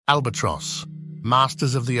Albatross,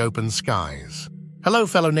 masters of the open skies. Hello,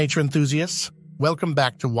 fellow nature enthusiasts. Welcome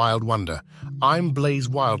back to Wild Wonder. I'm Blaze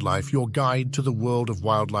Wildlife, your guide to the world of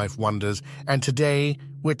wildlife wonders, and today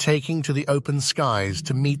we're taking to the open skies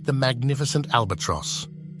to meet the magnificent albatross.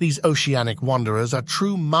 These oceanic wanderers are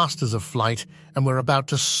true masters of flight, and we're about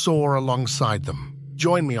to soar alongside them.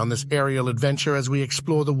 Join me on this aerial adventure as we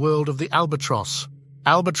explore the world of the albatross.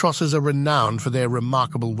 Albatrosses are renowned for their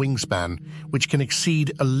remarkable wingspan, which can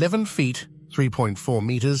exceed 11 feet, 3.4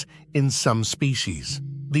 meters, in some species.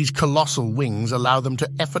 These colossal wings allow them to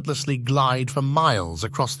effortlessly glide for miles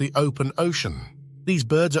across the open ocean. These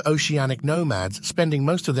birds are oceanic nomads, spending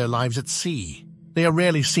most of their lives at sea. They are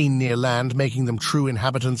rarely seen near land, making them true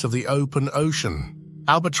inhabitants of the open ocean.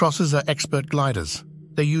 Albatrosses are expert gliders.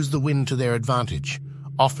 They use the wind to their advantage,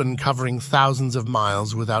 often covering thousands of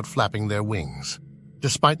miles without flapping their wings.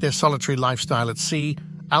 Despite their solitary lifestyle at sea,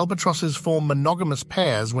 albatrosses form monogamous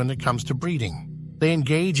pairs when it comes to breeding. They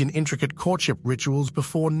engage in intricate courtship rituals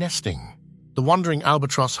before nesting. The wandering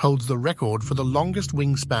albatross holds the record for the longest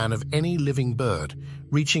wingspan of any living bird,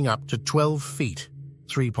 reaching up to 12 feet,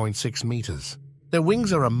 3.6 meters. Their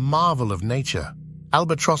wings are a marvel of nature.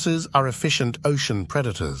 Albatrosses are efficient ocean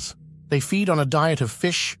predators. They feed on a diet of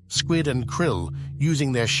fish, squid, and krill,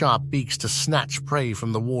 using their sharp beaks to snatch prey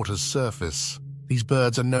from the water's surface. These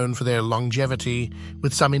birds are known for their longevity,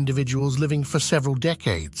 with some individuals living for several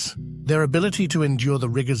decades. Their ability to endure the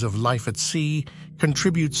rigors of life at sea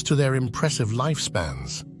contributes to their impressive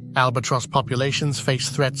lifespans. Albatross populations face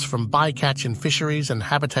threats from bycatch in fisheries and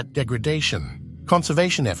habitat degradation.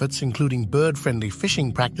 Conservation efforts, including bird-friendly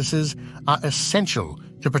fishing practices, are essential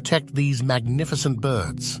to protect these magnificent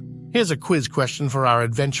birds. Here's a quiz question for our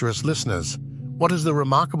adventurous listeners. What is the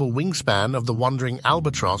remarkable wingspan of the wandering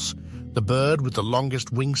albatross, the bird with the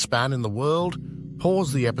longest wingspan in the world?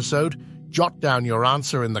 Pause the episode, jot down your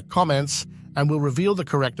answer in the comments, and we'll reveal the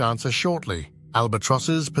correct answer shortly.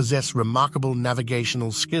 Albatrosses possess remarkable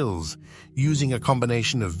navigational skills, using a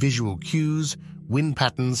combination of visual cues, wind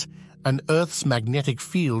patterns, and Earth's magnetic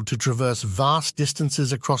field to traverse vast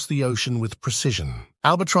distances across the ocean with precision.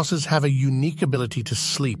 Albatrosses have a unique ability to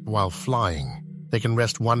sleep while flying. They can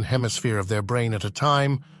rest one hemisphere of their brain at a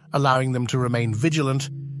time, allowing them to remain vigilant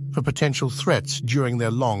for potential threats during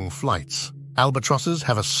their long flights. Albatrosses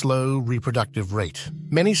have a slow reproductive rate.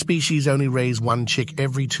 Many species only raise one chick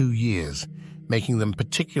every 2 years, making them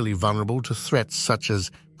particularly vulnerable to threats such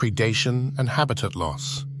as predation and habitat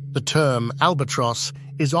loss. The term albatross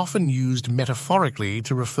is often used metaphorically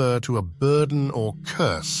to refer to a burden or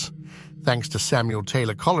curse, thanks to Samuel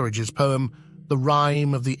Taylor Coleridge's poem, The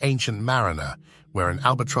Rime of the Ancient Mariner, where an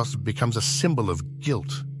albatross becomes a symbol of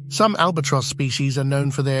guilt. Some albatross species are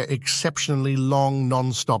known for their exceptionally long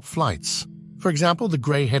non-stop flights. For example, the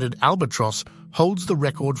gray-headed albatross holds the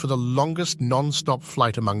record for the longest non-stop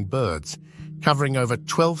flight among birds, covering over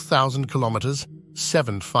 12,000 kilometers,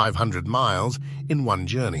 7,500 miles, in one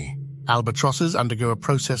journey. Albatrosses undergo a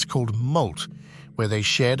process called molt, where they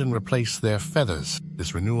shed and replace their feathers.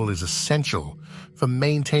 This renewal is essential for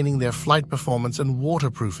maintaining their flight performance and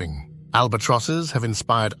waterproofing. Albatrosses have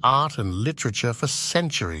inspired art and literature for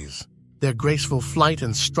centuries. Their graceful flight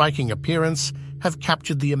and striking appearance have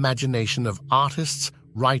captured the imagination of artists,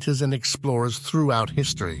 writers, and explorers throughout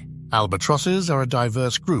history. Albatrosses are a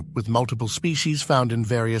diverse group with multiple species found in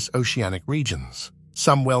various oceanic regions.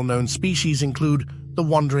 Some well-known species include the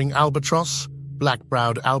wandering albatross,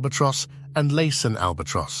 black-browed albatross, and Laysan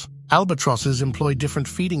albatross. Albatrosses employ different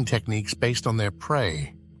feeding techniques based on their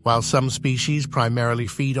prey. While some species primarily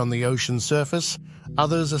feed on the ocean surface,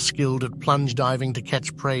 others are skilled at plunge diving to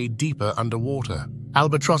catch prey deeper underwater.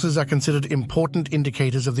 Albatrosses are considered important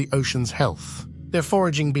indicators of the ocean's health. Their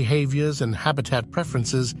foraging behaviors and habitat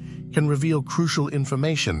preferences can reveal crucial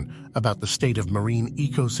information about the state of marine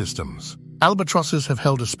ecosystems. Albatrosses have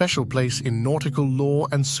held a special place in nautical lore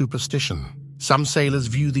and superstition. Some sailors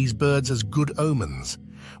view these birds as good omens,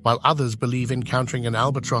 while others believe encountering an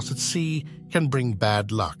albatross at sea can bring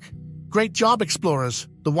bad luck. Great job, explorers!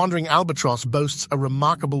 The wandering albatross boasts a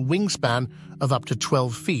remarkable wingspan of up to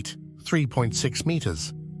 12 feet, 3.6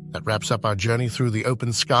 meters. That wraps up our journey through the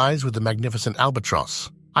open skies with the magnificent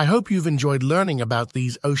albatross. I hope you've enjoyed learning about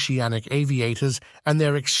these oceanic aviators and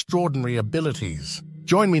their extraordinary abilities.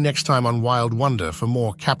 Join me next time on Wild Wonder for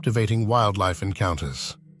more captivating wildlife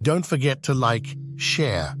encounters. Don't forget to like,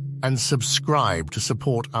 share, and subscribe to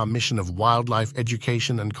support our mission of wildlife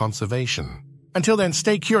education and conservation. Until then,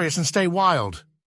 stay curious and stay wild.